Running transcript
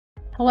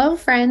Hello,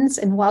 friends,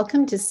 and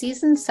welcome to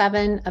Season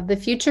 7 of the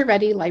Future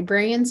Ready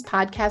Librarians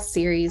podcast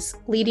series,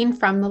 Leading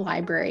from the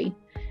Library.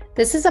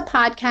 This is a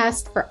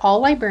podcast for all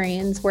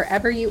librarians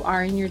wherever you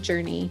are in your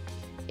journey.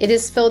 It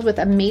is filled with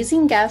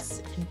amazing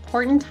guests,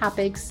 important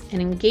topics,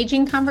 and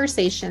engaging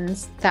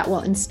conversations that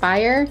will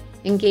inspire,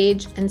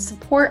 engage, and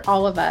support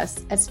all of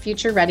us as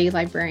future ready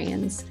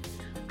librarians.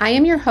 I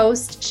am your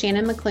host,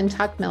 Shannon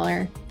McClintock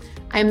Miller.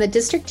 I am the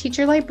district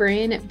teacher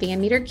librarian at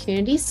Van Meter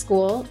Community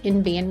School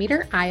in Van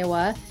Meter,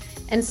 Iowa,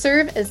 and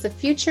serve as the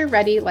Future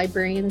Ready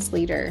Librarians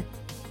Leader.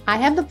 I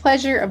have the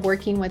pleasure of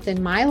working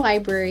within my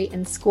library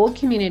and school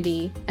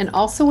community and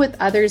also with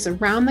others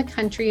around the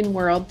country and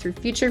world through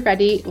Future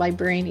Ready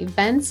Librarian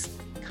events,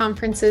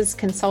 conferences,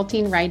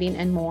 consulting, writing,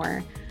 and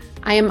more.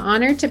 I am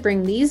honored to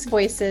bring these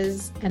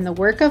voices and the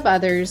work of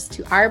others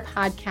to our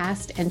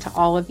podcast and to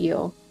all of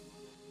you.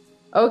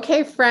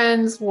 Okay,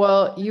 friends,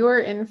 well, you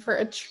are in for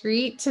a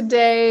treat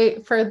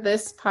today for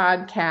this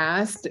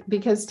podcast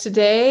because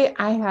today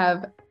I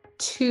have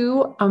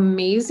two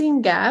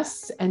amazing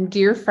guests and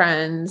dear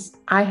friends.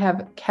 I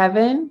have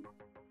Kevin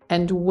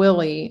and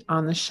Willie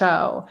on the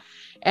show.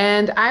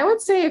 And I would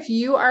say if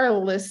you are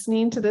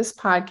listening to this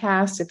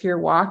podcast, if you're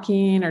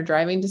walking or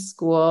driving to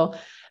school,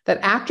 that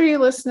after you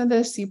listen to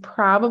this, you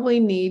probably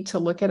need to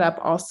look it up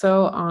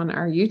also on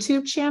our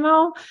YouTube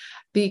channel,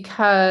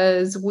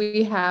 because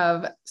we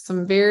have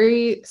some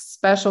very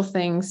special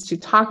things to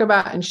talk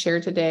about and share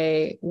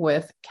today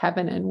with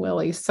Kevin and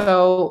Willie.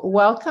 So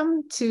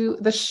welcome to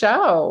the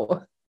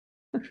show.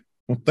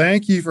 Well,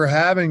 thank you for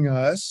having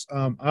us.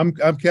 I'm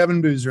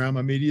Kevin Boozer. I'm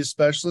a media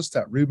specialist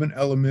at Reuben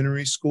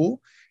Elementary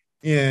School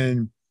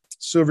in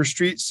Silver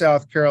Street,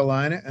 South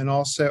Carolina, and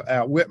also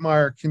at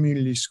Whitmire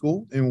Community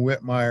School in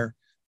Whitmire,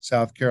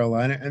 South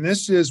Carolina. And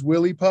this is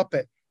Willie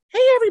Puppet.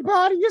 Hey,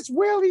 everybody, it's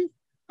Willie.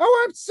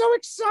 Oh, I'm so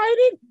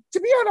excited to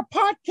be on a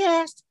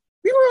podcast.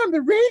 We were on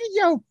the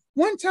radio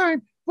one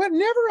time, but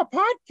never a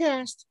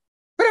podcast.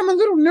 But I'm a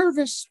little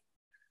nervous.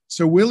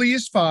 So Willie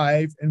is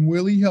 5, and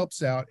Willie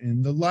helps out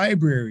in the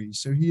library.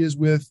 So he is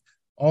with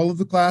all of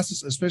the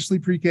classes, especially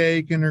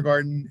pre-K,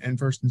 kindergarten, and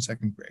first and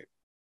second grade.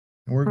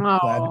 And we're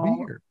glad to be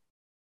here.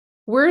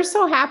 We're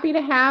so happy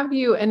to have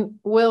you. And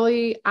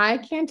Willie, I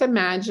can't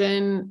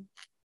imagine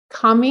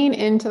coming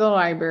into the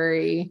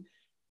library.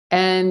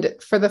 And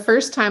for the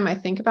first time, I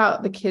think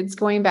about the kids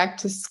going back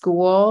to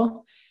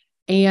school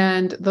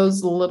and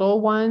those little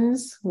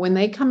ones, when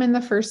they come in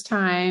the first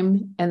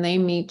time and they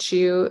meet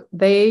you,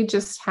 they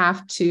just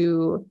have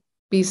to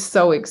be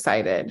so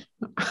excited.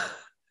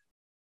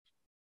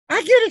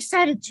 I get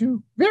excited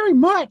too, very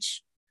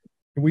much.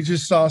 We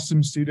just saw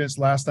some students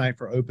last night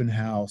for open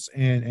house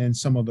and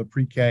some of the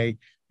pre-K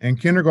and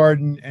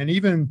kindergarten, and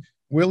even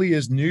Willie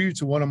is new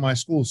to one of my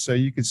schools, so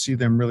you could see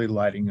them really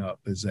lighting up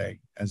as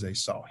they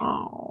saw him.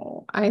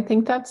 Oh, I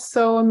think that's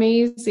so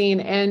amazing.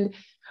 And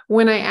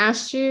when I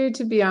asked you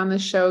to be on the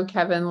show,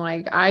 Kevin,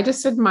 I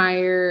just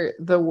admire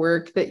the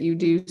work that you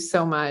do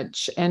so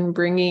much and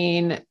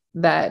bringing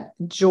that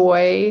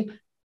joy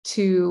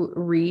to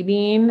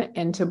reading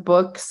and to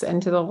books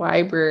and to the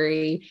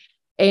library.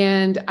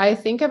 And I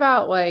think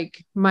about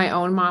my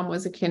own mom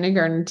was a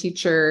kindergarten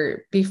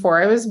teacher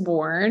before I was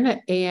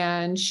born.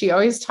 And she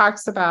always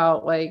talks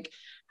about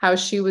how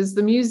she was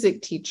the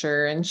music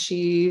teacher and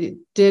she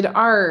did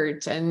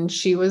art and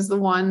she was the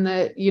one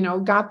that,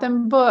 got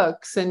them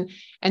books. And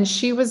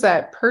she was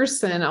that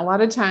person. A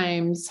lot of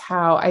times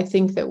how I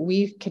think that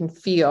we can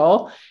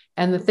feel,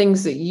 and the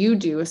things that you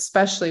do,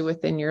 especially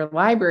within your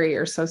library,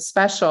 are so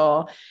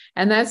special.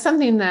 And that's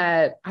something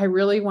that I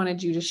really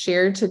wanted you to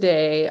share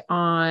today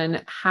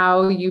on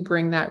how you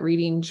bring that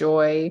reading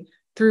joy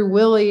through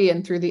Willie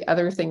and through the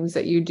other things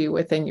that you do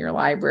within your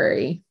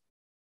library.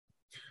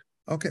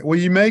 Okay. Well,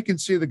 you can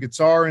see the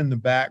guitar in the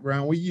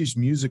background. We use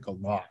music a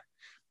lot.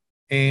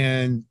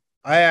 And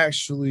I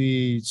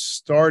actually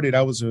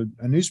I was a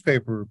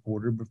newspaper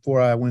reporter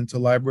before I went to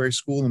library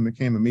school and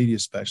became a media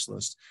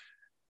specialist.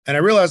 And I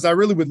realized I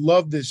really would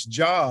love this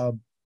job.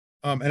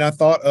 And I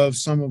thought of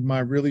some of my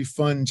really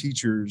fun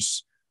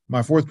teachers,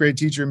 my 4th grade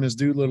teacher, Ms.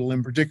 Doolittle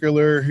in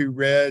particular, who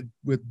read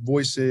with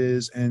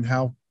voices, and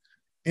how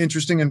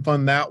interesting and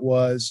fun that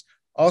was.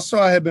 Also,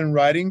 I have been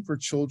writing for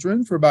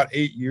children for about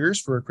 8 years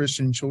for a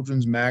Christian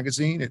children's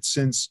magazine. It's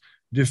since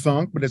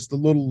defunct, but it's the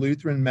Little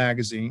Lutheran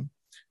magazine.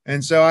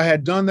 And so I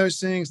had done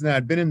those things, and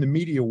I'd been in the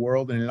media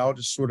world, and it all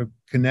just sort of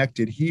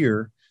connected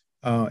here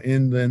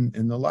in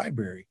the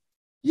library.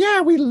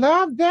 Yeah, we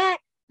love that.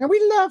 And we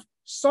love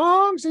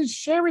songs and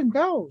sharing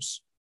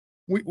those.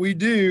 We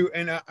do.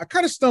 And I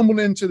kind of stumbled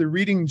into the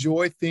reading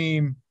joy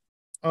theme.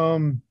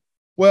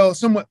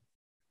 Somewhat,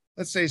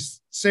 let's say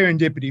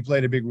serendipity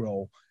played a big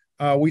role.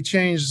 We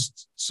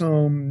changed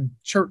some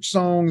church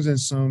songs and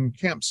some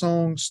camp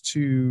songs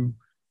to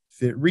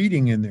fit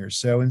reading in there.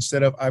 So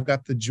instead of "I've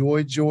got the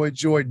joy, joy,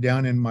 joy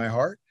down in my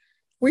heart,"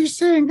 we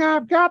sing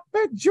 "I've got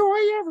the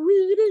joy of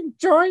reading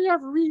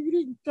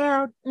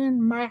down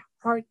in my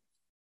heart,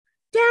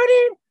 down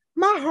in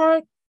my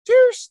heart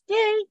to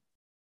stay."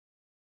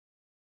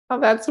 Oh,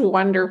 that's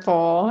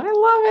wonderful. I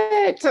love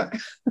it.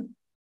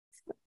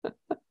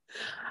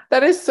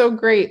 That is so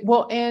great.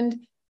 Well, and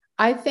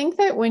I think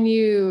that when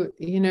you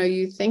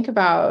think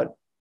about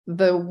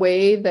the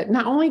way that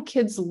not only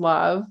kids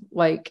love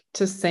like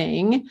to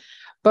sing,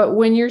 but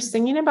when you're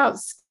singing about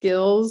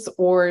skills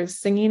or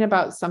singing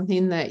about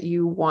something that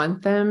you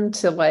want them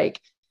to like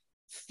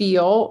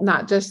feel,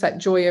 not just that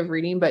joy of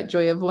reading, but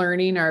joy of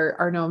learning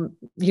or no,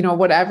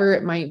 whatever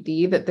it might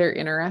be that they're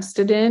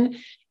interested in,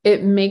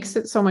 it makes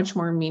it so much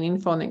more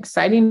meaningful and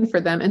exciting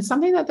for them and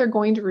something that they're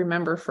going to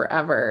remember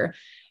forever.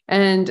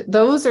 And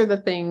those are the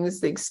things,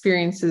 the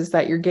experiences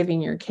that you're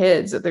giving your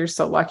kids that they're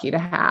so lucky to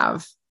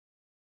have.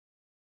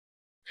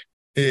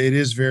 It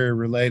is very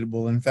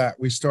relatable. In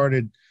fact, we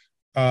started,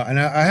 and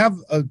I have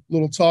a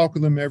little talk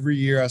with them every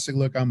year. I say,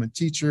 look, I'm a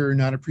teacher,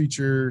 not a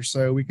preacher,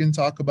 so we can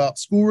talk about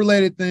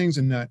school-related things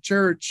and not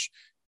church.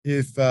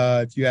 If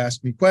you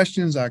ask me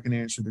questions, I can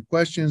answer the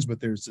questions,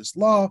 but there's this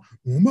law.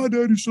 Well, my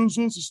daddy says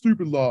that's a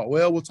stupid law.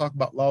 Well, we'll talk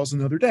about laws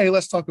another day.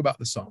 Let's talk about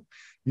the song,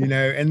 and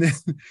then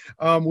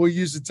we'll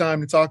use the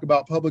time to talk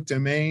about public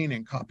domain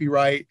and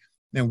copyright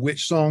and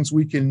which songs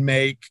we can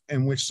make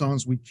and which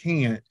songs we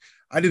can't.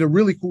 I did a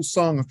really cool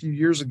song a few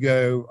years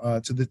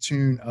ago to the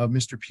tune of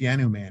Mr.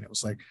 Piano Man. It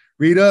was like,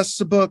 read us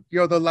a book,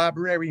 you're the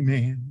library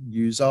man.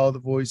 Use all the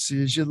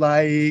voices you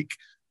like.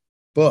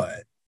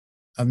 But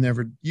I've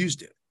never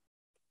used it.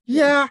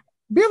 Yeah,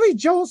 Billy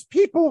Joel's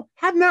people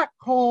have not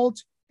called.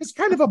 It's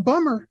kind of a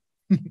bummer.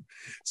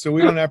 So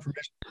we don't have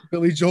permission for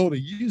Billy Joel to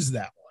use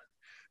that one.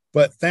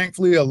 But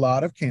thankfully, a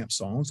lot of camp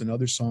songs and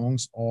other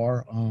songs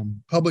are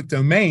public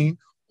domain,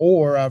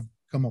 or I've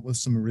come up with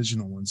some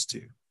original ones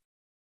too.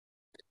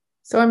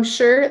 So I'm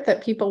sure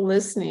that people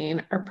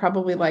listening are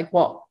probably like,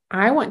 well,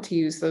 I want to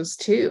use those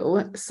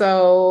too.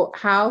 So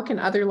how can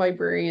other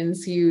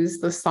librarians use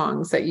the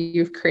songs that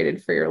you've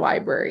created for your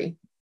library?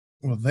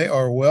 Well, they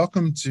are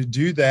welcome to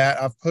do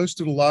that. I've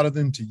posted a lot of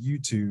them to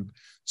YouTube.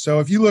 So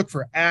if you look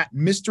for at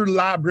Mr.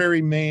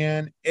 Library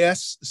Man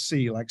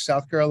SC, like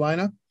South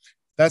Carolina,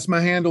 that's my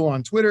handle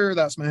on Twitter.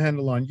 That's my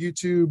handle on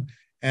YouTube.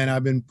 And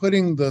I've been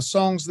putting the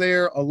songs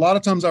there. A lot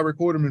of times I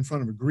record them in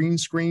front of a green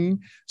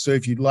screen. So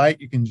if you'd like,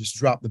 you can just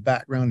drop the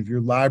background of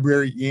your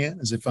library in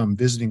as if I'm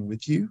visiting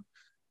with you.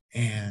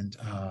 And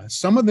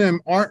some of them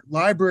aren't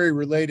library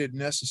related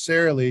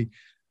necessarily.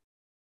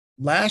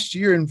 Last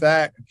year, in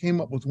fact, I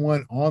came up with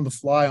one on the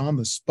fly, on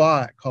the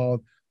spot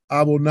called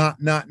I Will Not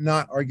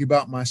Argue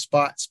About My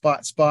Spot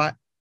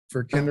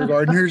for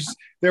kindergartners.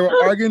 They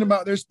were arguing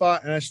about their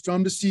spot, and I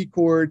strummed a C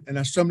chord and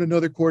I strummed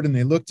another chord, and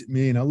they looked at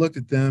me and I looked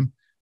at them,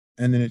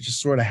 and then it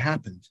just sort of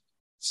happened.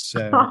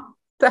 So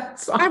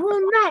that's awesome. I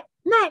will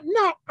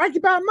not argue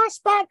about my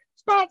spot.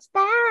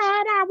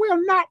 I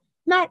will not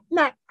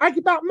argue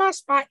about my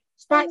spot.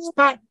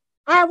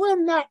 I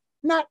will not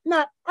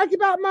argue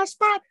about my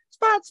spot.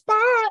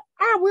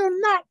 I will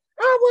not.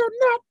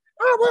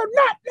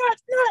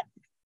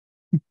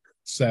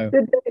 So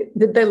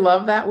did they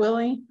love that,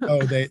 Willie?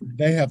 Oh, they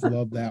have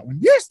loved that one.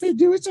 Yes, they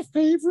do. It's a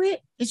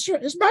favorite. It's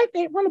my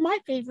favorite, one of my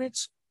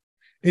favorites.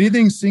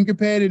 Anything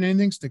syncopated,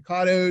 anything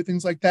staccato,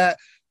 things like that.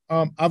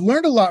 I've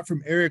learned a lot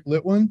from Eric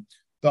Litwin,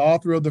 the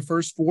author of the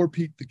first 4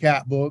 Pete the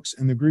Cat books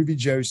and the Groovy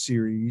Joe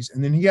series.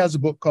 And then he has a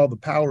book called The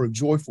Power of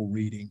Joyful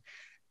Reading.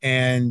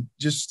 And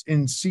just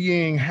in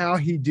seeing how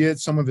he did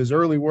some of his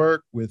early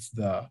work with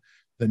the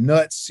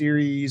Nuts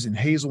series and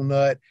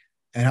Hazelnut,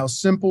 and how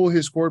simple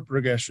his chord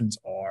progressions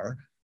are,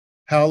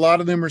 how a lot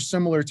of them are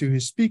similar to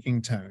his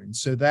speaking tone.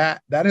 So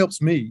that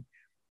helps me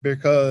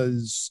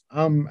because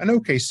I'm an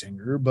okay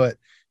singer, but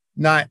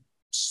not,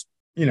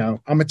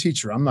 I'm a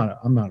teacher. I'm not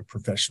a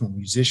professional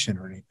musician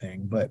or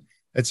anything, but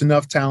it's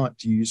enough talent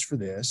to use for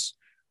this.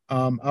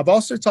 I've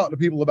also talked to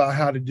people about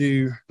how to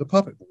do the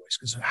puppet voice,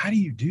 because how do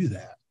you do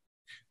that?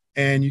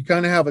 And you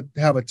kind of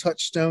have a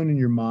touchstone in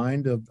your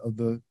mind of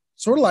the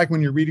sort of like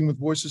when you're reading with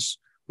voices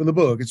with a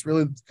book. It's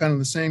really kind of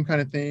the same kind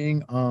of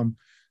thing.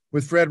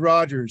 With Fred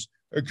Rogers,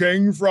 a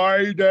King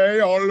Friday,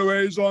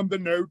 always on the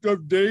note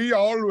of D,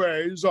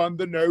 always on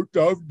the note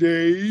of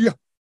D.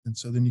 And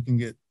so then you can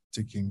get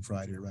to King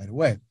Friday right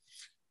away.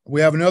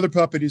 We have another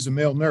puppet. He's a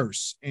male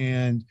nurse,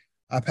 and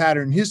I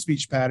patterned his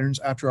speech patterns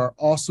after our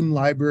awesome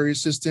library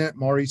assistant,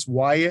 Maurice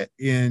Wyatt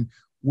in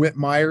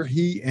Whitmire.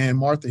 He and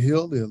Martha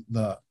Hill,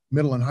 the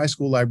middle and high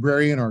school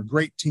librarian, are a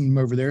great team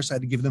over there, so I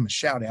had to give them a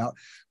shout out.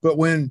 But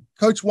when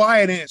Coach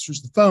Wyatt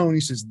answers the phone,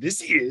 he says,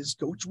 "This is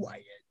Coach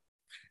Wyatt."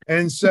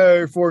 And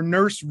so for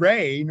Nurse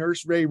Ray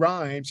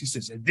Rhymes, he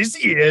says, "This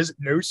is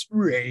Nurse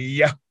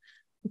Ray." I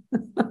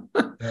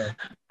love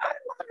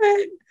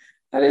it.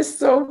 That is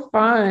so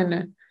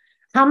fun.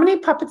 How many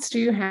puppets do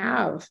you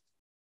have?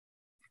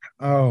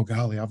 Oh,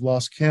 golly, I've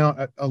lost count.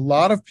 A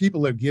lot of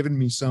people have given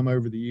me some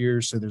over the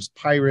years. So there's a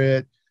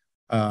pirate,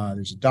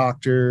 there's a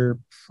doctor,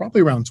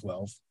 probably around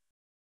 12.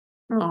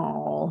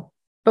 Oh,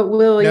 but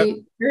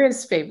Willie, you're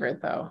his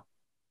favorite, though.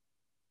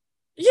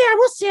 Yeah,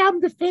 we'll say I'm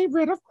the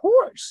favorite, of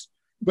course.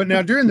 But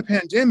now during the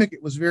pandemic,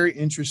 it was very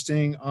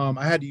interesting.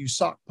 I had to use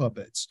sock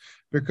puppets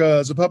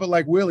because a puppet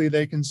like Willie,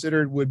 they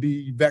considered would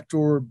be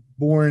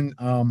vector-borne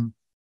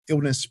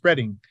illness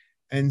spreading.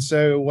 And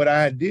so what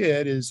I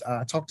did is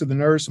I talked to the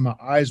nurse and my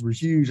eyes were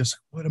huge. I said,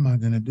 what am I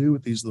going to do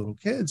with these little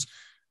kids?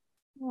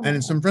 And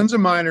then some friends of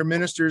mine are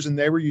ministers, and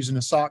they were using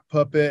a sock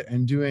puppet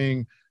and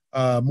doing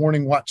a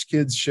morning watch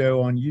kids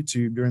show on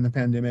YouTube during the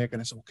pandemic.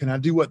 And I said, well, can I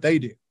do what they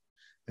do?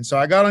 And so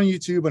I got on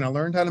YouTube and I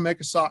learned how to make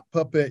a sock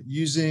puppet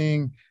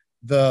using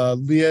the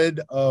lid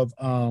of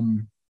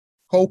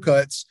cold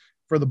cuts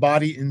for the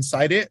body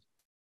inside it.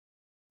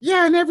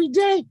 Yeah, and every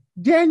day,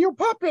 Daniel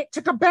Puppet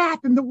took a bath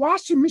in the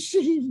washing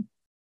machine.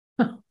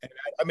 And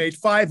I made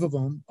 5 of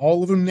them,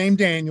 all of them named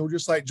Daniel,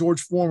 just like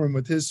George Foreman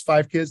with his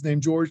 5 kids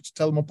named George to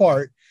tell them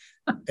apart.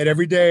 And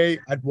every day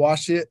I'd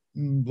wash it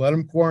and let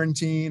them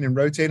quarantine and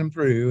rotate them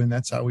through. And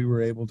that's how we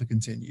were able to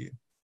continue.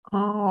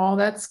 Oh,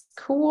 that's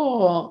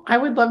cool. I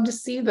would love to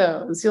see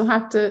those. You'll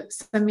have to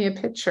send me a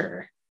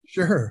picture.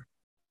 Sure.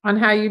 On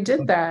how you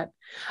did that.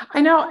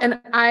 I know. And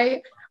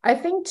I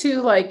think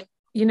too, like,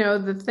 you know,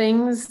 the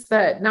things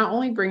that not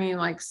only bringing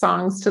like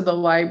songs to the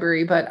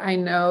library, but I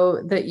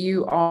know that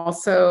you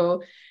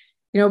also,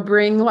 you know,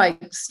 bring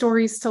like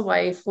stories to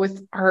life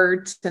with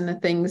art and the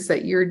things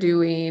that you're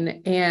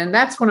doing. And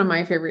that's one of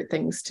my favorite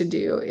things to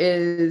do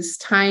is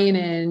tying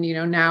in, you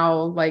know,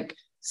 now like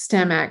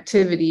STEM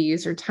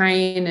activities or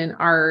tying in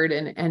art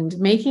and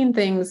making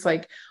things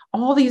like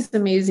all these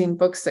amazing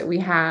books that we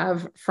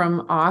have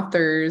from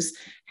authors,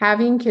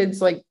 having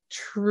kids like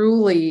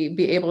truly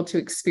be able to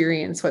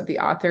experience what the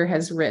author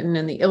has written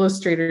and the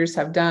illustrators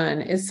have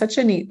done is such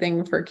a neat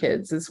thing for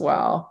kids as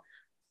well.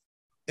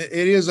 It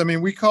is. I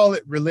mean, we call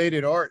it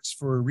related arts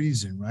for a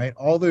reason, right?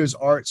 All those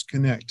arts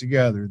connect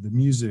together, the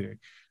music,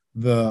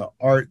 the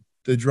art,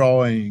 the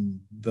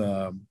drawing,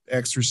 the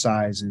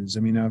exercises.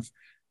 I mean, I've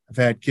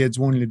had kids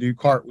wanting to do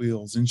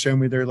cartwheels and show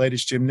me their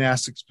latest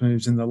gymnastics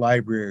moves in the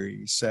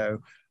library.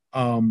 So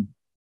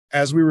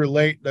as we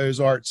relate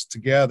those arts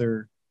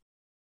together,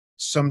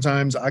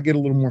 sometimes I get a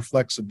little more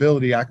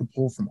flexibility. I can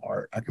pull from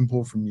art, I can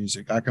pull from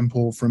music, I can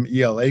pull from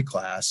ELA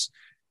class,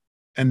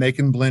 and they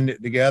can blend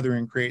it together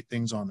and create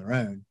things on their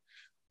own.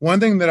 One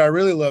thing that I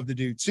really love to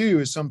do too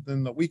is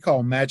something that we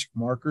call magic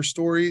marker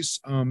stories.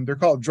 They're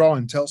called draw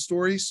and tell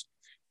stories.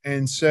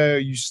 And so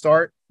you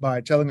start by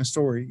telling a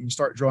story, you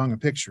start drawing a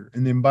picture,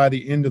 and then by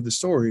the end of the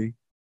story,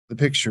 the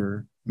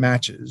picture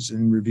matches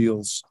and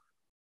reveals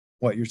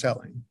what you're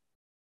telling.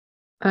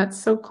 That's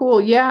so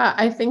cool. Yeah,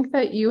 I think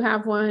that you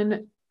have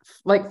one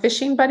like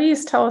Fishing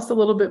Buddies. Tell us a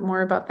little bit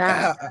more about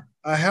that. Yeah,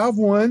 I have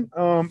one.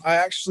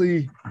 I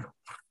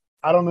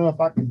don't know if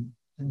I can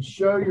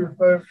show your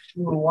folks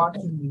who are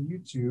watching the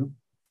YouTube,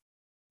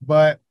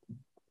 but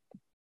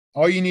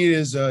all you need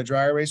is a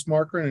dry erase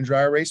marker and a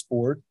dry erase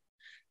board.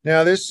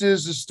 Now, this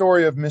is the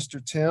story of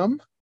Mr.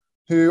 Tim,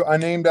 who I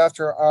named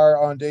after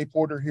our day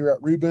porter here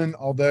at Reuben,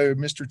 although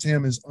Mr.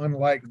 Tim is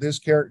unlike this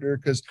character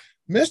because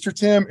Mr.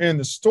 Tim in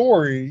the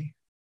story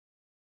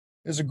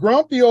is a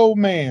grumpy old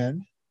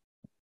man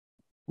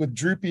with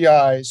droopy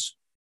eyes.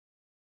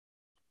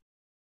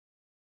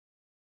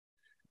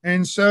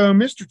 And so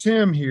Mr.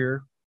 Tim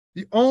here,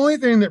 the only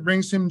thing that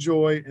brings him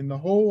joy in the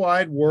whole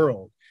wide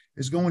world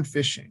is going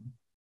fishing.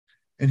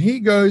 And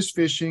he goes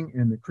fishing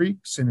in the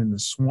creeks and in the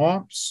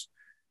swamps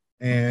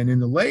and in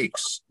the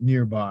lakes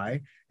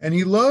nearby. And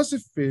he loves to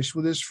fish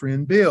with his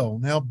friend Bill.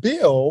 Now,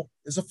 Bill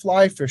is a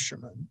fly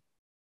fisherman.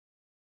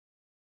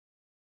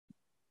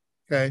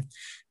 Okay,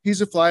 he's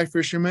a fly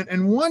fisherman.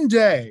 And one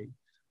day,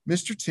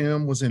 Mr.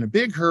 Tim was in a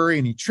big hurry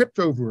and he tripped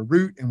over a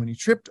root. And when he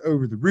tripped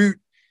over the root,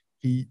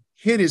 he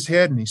hit his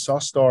head and he saw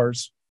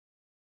stars.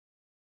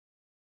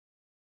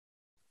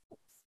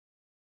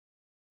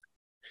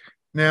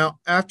 Now,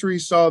 after he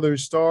saw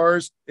those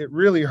stars, it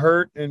really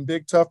hurt. And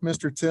big, tough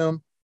Mr.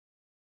 Tim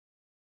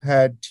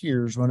had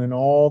tears running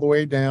all the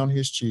way down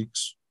his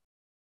cheeks.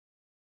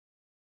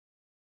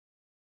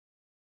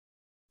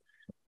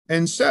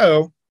 And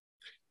so,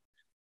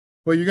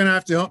 well, you're going to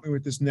have to help me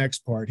with this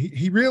next part.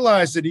 He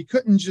realized that he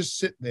couldn't just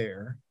sit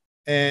there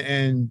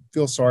and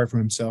feel sorry for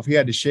himself. He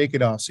had to shake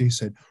it off. So he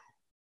said,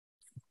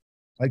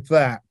 like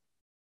that.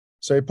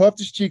 So he puffed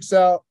his cheeks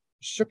out,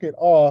 shook it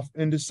off,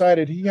 and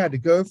decided he had to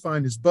go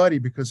find his buddy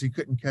because he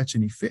couldn't catch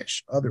any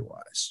fish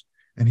otherwise.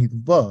 And he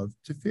loved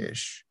to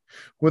fish.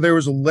 Well, there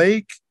was a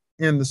lake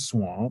in the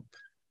swamp,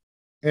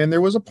 and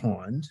there was a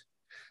pond.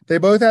 They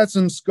both had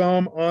some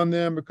scum on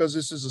them because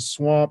this is a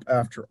swamp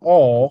after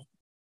all.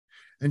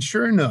 And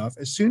sure enough,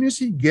 as soon as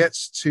he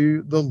gets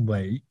to the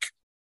lake,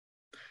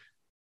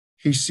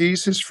 he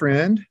sees his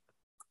friend,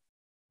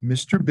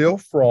 Mr. Bill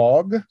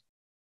Frog.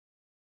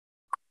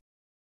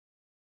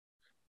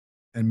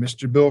 And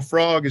Mr. Bill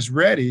Frog is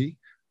ready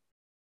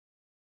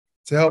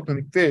to help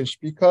him fish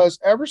because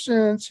ever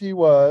since he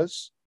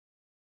was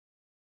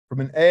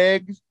from an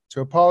egg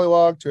to a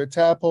polywog to a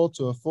tadpole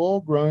to a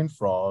full-grown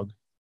frog,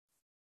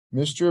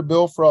 Mr.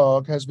 Bill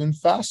Frog has been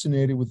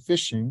fascinated with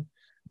fishing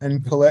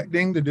and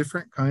collecting the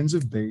different kinds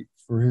of bait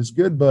for his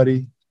good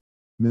buddy,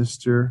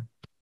 Mr.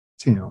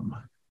 Tim.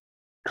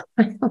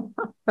 I love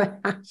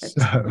that.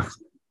 So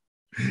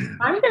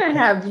I'm going to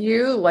have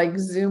you like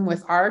Zoom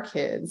with our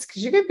kids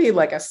because you could be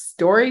like a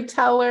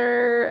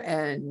storyteller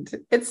and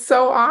it's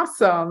so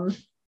awesome.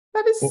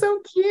 That is so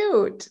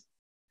cute.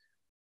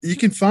 You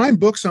can find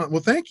books on,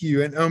 well, thank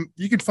you. And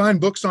you can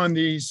find books on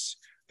these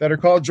that are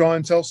called Draw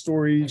and Tell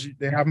stories.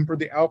 They have them for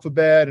the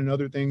alphabet and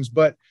other things.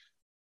 But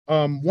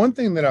one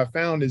thing that I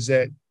found is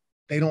that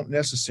they don't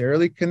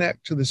necessarily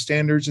connect to the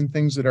standards and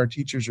things that our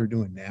teachers are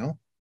doing now,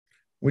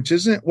 which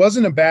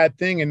wasn't a bad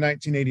thing in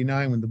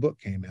 1989 when the book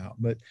came out.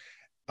 But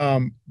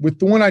with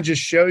the one I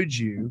just showed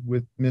you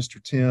with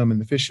Mr. Tim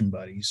and the Fishing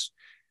Buddies,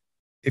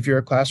 if you're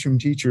a classroom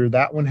teacher,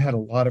 that one had a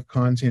lot of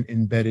content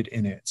embedded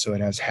in it. So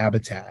it has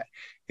habitat,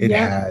 it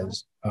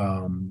has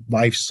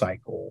life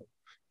cycle,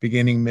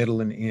 beginning,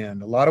 middle, and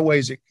end. A lot of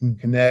ways it can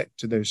connect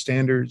to those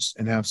standards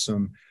and have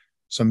some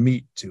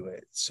meat to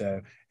it.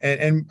 So,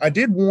 and I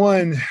did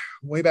one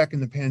way back in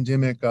the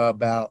pandemic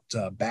about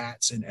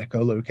bats and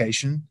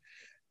echolocation.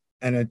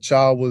 And a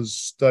child was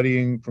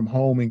studying from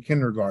home in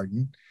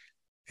kindergarten,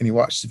 and he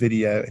watched the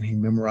video and he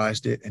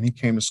memorized it. And he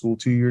came to school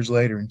 2 years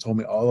later and told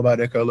me all about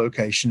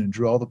echolocation and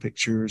drew all the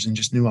pictures and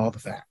just knew all the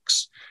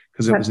facts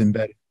because it was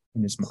embedded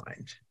in his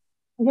mind.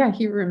 Yeah,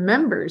 he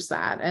remembers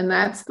that. And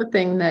that's the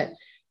thing that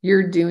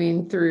you're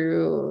doing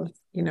through,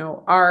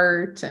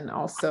 art, and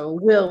also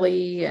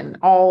Willie and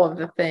all of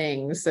the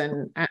things.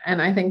 And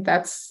I think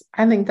that's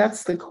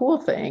the cool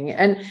thing.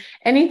 And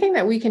anything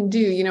that we can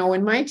do,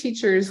 when my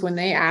teachers, when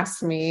they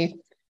ask me,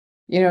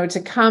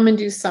 to come and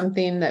do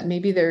something that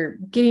maybe they're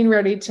getting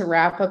ready to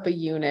wrap up a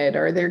unit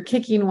or they're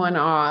kicking one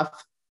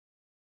off.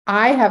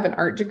 I have an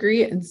art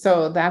degree. And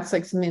so that's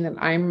like something that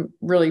I'm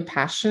really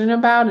passionate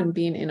about and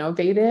being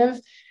innovative.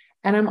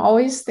 And I'm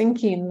always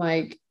thinking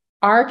like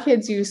our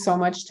kids use so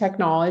much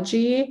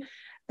technology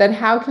that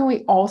how can we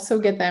also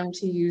get them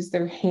to use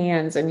their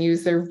hands and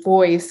use their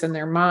voice and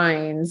their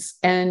minds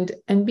and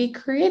be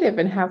creative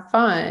and have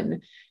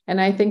fun.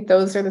 And I think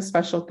those are the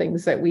special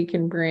things that we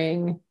can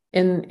bring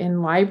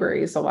in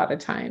libraries a lot of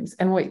times.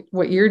 And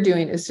what you're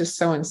doing is just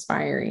so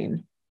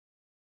inspiring.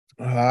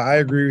 I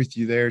agree with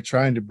you there,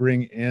 trying to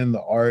bring in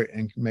the art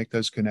and make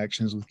those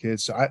connections with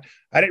kids. So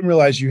I didn't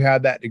realize you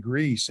had that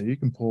degree, so you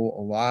can pull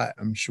a lot,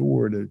 I'm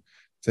sure, to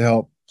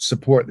help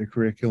support the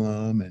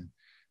curriculum. And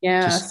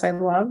yes, I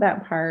love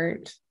that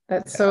part.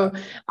 That's so.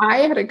 I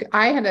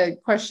had a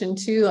question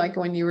too. Like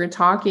when you were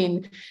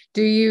talking,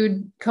 do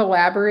you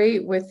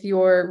collaborate with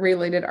your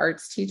related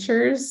arts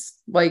teachers,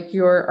 like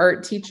your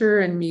art teacher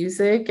and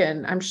music?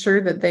 And I'm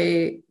sure that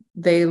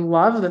they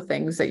love the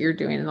things that you're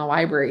doing in the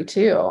library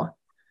too.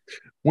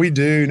 We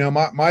do. Now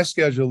my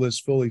schedule is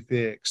fully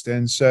fixed,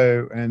 and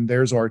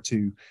there's our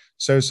two.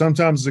 So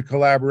sometimes the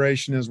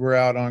collaboration is we're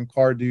out on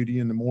car duty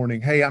in the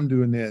morning. Hey, I'm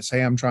doing this.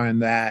 Hey, I'm trying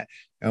that,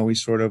 and we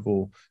sort of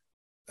will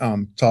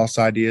toss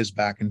ideas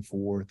back and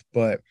forth.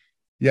 But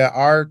yeah,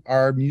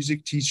 our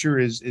music teacher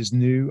is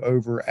new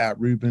over at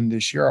Reuben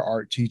this year. Our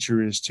art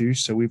teacher is too.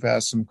 So we've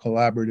had some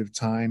collaborative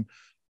time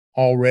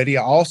already.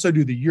 I also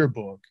do the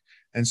yearbook.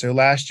 And so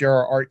last year,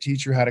 our art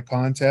teacher had a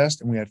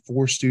contest and we had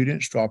 4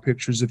 students draw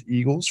pictures of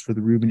eagles for the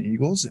Reuben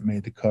Eagles. It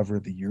made the cover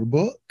of the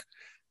yearbook.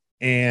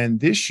 And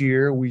this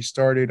year we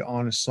started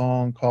on a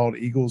song called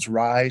Eagles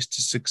Rise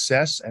to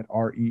Success at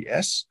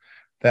RES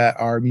that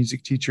our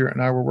music teacher and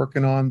I were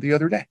working on the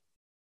other day.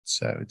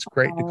 So it's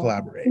great to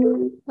collaborate.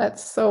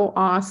 That's so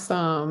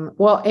awesome.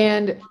 Well,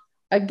 and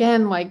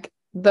again, like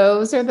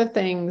those are the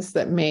things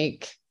that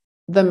make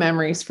the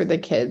memories for the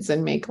kids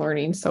and make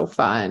learning so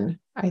fun.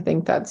 I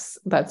think that's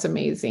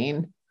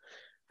amazing.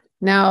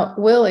 Now,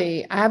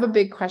 Willie, I have a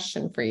big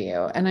question for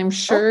you, and I'm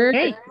sure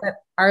that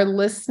our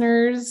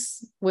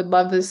listeners would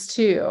love this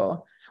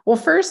too. Well,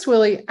 first,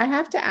 Willie, I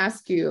have to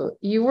ask you,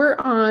 you were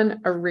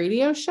on a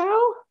radio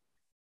show?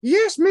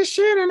 Yes, Miss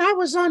Shannon, I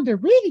was on the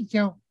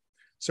radio.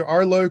 So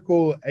our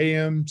local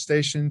AM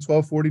station,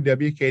 1240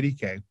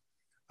 WKDK,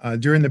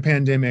 during the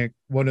pandemic,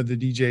 one of the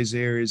DJs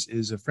there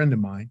is a friend of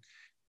mine.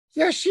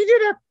 Yeah, she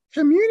did a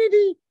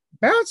community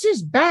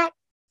bounces back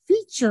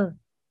feature.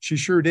 She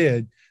sure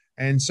did.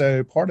 And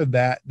so part of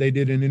that, they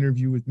did an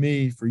interview with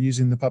me for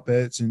using the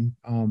puppets. And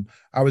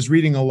I was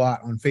reading a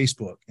lot on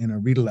Facebook in a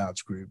read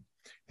alouds group.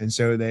 And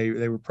so they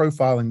were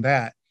profiling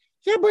that.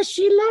 Yeah, but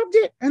she loved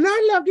it. And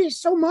I loved it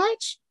so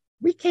much.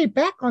 We came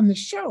back on the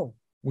show.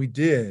 We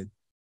did.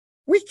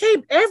 We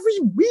came every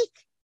week,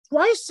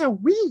 twice a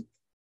week.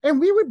 And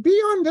we would be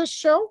on the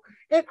show.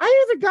 And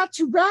I even got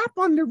to rap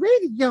on the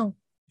radio.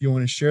 You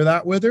want to share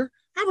that with her?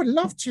 I would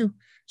love to.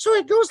 So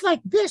it goes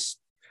like this.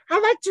 I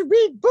like to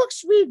read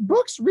books, read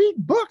books, read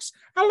books.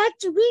 I like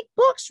to read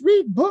books,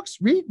 read books,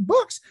 read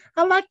books.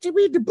 I like to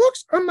read the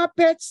books on my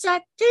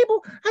bedside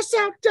table. I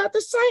sound out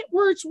the sight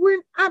words when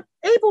I'm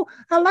able.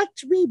 I like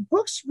to read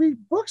books,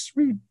 read books,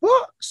 read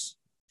books.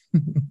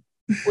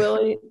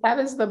 Willie, that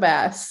is the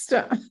best.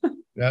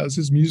 That was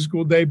his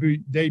musical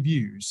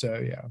debut.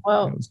 So yeah.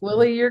 Well,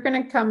 Willie, you're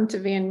going to come to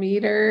Van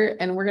Meter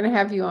and we're going to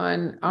have you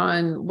on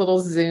little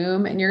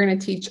Zoom and you're going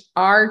to teach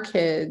our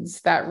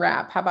kids that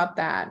rap. How about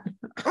that?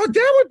 Oh,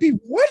 that would be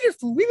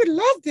wonderful. We would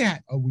love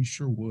that. Oh, we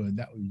sure would.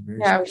 That would be very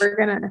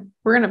special.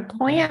 We're going to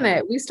plan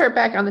it. We start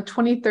back on the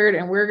 23rd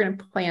and we're going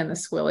to plan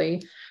this,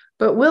 Willie.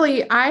 But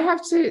Willie,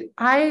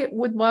 I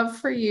would love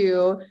for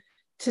you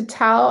to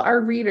tell our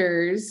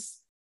readers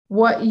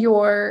what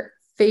your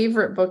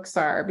favorite books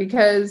are,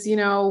 because,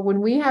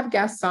 when we have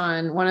guests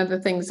on, one of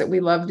the things that we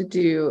love to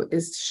do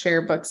is to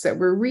share books that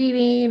we're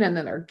reading and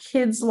that our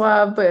kids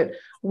love, but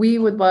we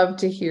would love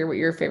to hear what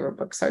your favorite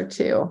books are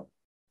too.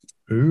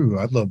 Ooh,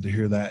 I'd love to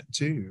hear that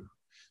too.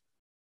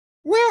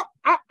 Well,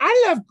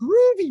 I love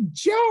Groovy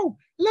Joe.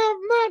 Love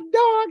my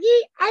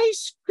doggy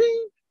ice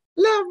cream.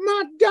 Love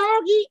my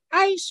doggy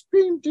ice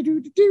cream.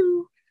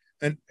 Do-do-do-do.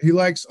 And he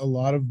likes a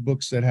lot of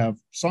books that have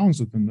songs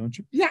with them, don't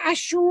you? Yeah, I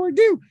sure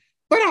do.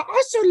 But I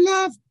also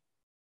love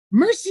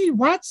Mercy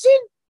Watson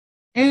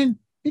and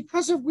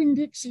Because of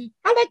Winn-Dixie.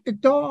 I like the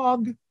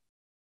dog.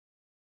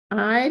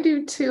 I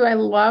do too. I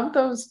love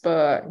those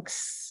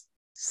books.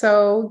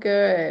 So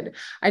good.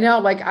 I know,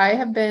 like, I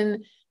have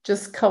been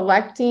just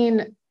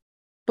collecting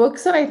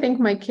books that I think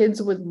my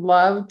kids would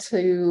love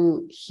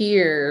to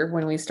hear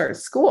when we start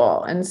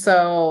school. And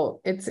so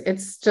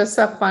it's just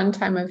a fun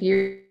time of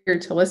year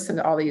to listen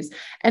to all these.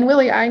 And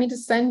Willie, I need to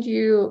send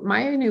you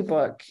my new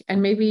book, and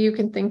maybe you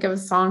can think of a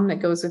song that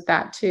goes with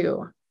that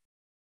too.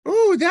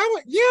 Oh, that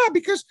one. Yeah,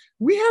 because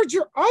we heard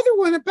your other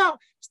one about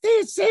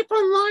staying safe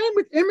online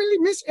with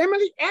Miss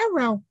Emily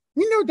Arrow.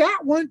 We know that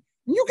one.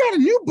 You got a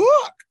new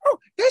book. Oh,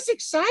 that's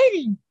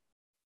exciting.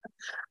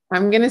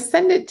 I'm going to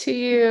send it to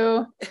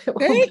you.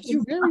 Thank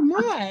you very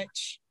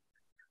much.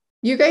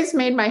 You guys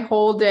made my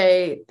whole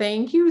day.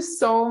 Thank you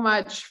so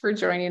much for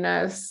joining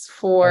us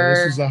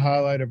This is the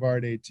highlight of our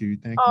day too.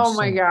 Thank you. Oh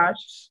my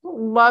gosh.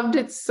 Loved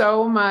it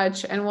so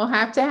much. And we'll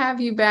have to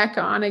have you back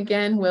on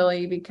again,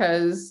 Willie,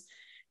 because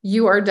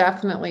you are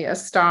definitely a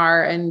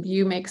star and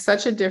you make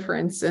such a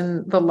difference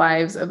in the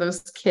lives of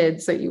those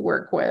kids that you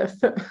work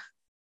with.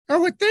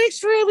 Oh, well, thanks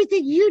for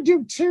everything you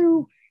do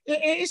too.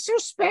 It's so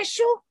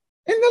special.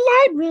 In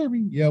the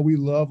library. Yeah, we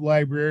love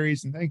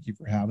libraries, and thank you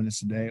for having us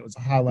today. It was a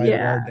highlight of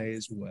our day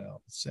as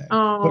well. So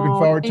looking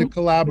forward to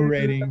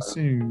collaborating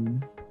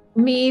soon.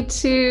 Me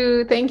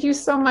too. Thank you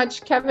so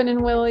much, Kevin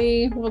and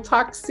Willie. We'll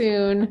talk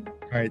soon.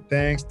 All right,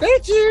 thanks.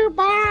 Thank you.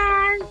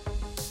 Bye.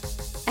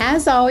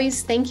 As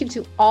always, thank you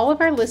to all of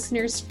our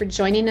listeners for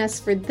joining us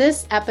for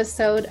this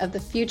episode of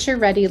the Future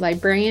Ready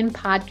Librarian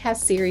podcast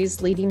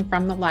series, Leading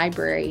from the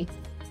Library.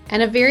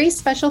 And a very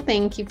special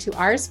thank you to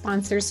our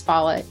sponsors,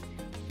 Follett.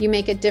 You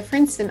make a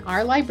difference in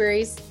our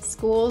libraries,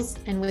 schools,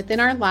 and within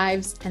our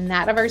lives and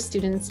that of our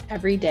students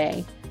every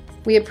day.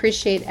 We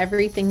appreciate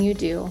everything you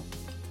do.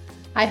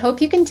 I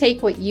hope you can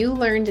take what you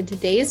learned in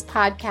today's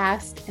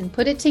podcast and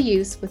put it to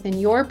use within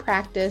your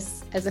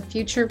practice as a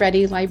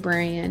future-ready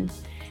librarian.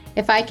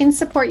 If I can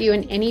support you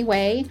in any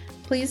way,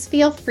 please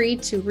feel free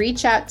to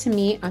reach out to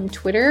me on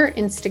Twitter or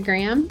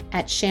Instagram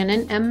at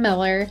Shannon M.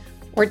 Miller,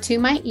 or to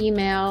my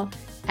email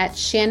at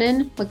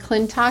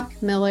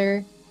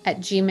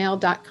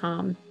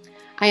shannonmcclintockmiller@gmail.com.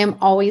 I am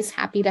always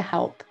happy to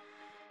help.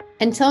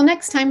 Until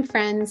next time,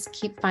 friends,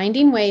 keep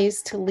finding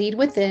ways to lead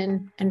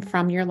within and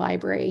from your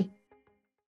library.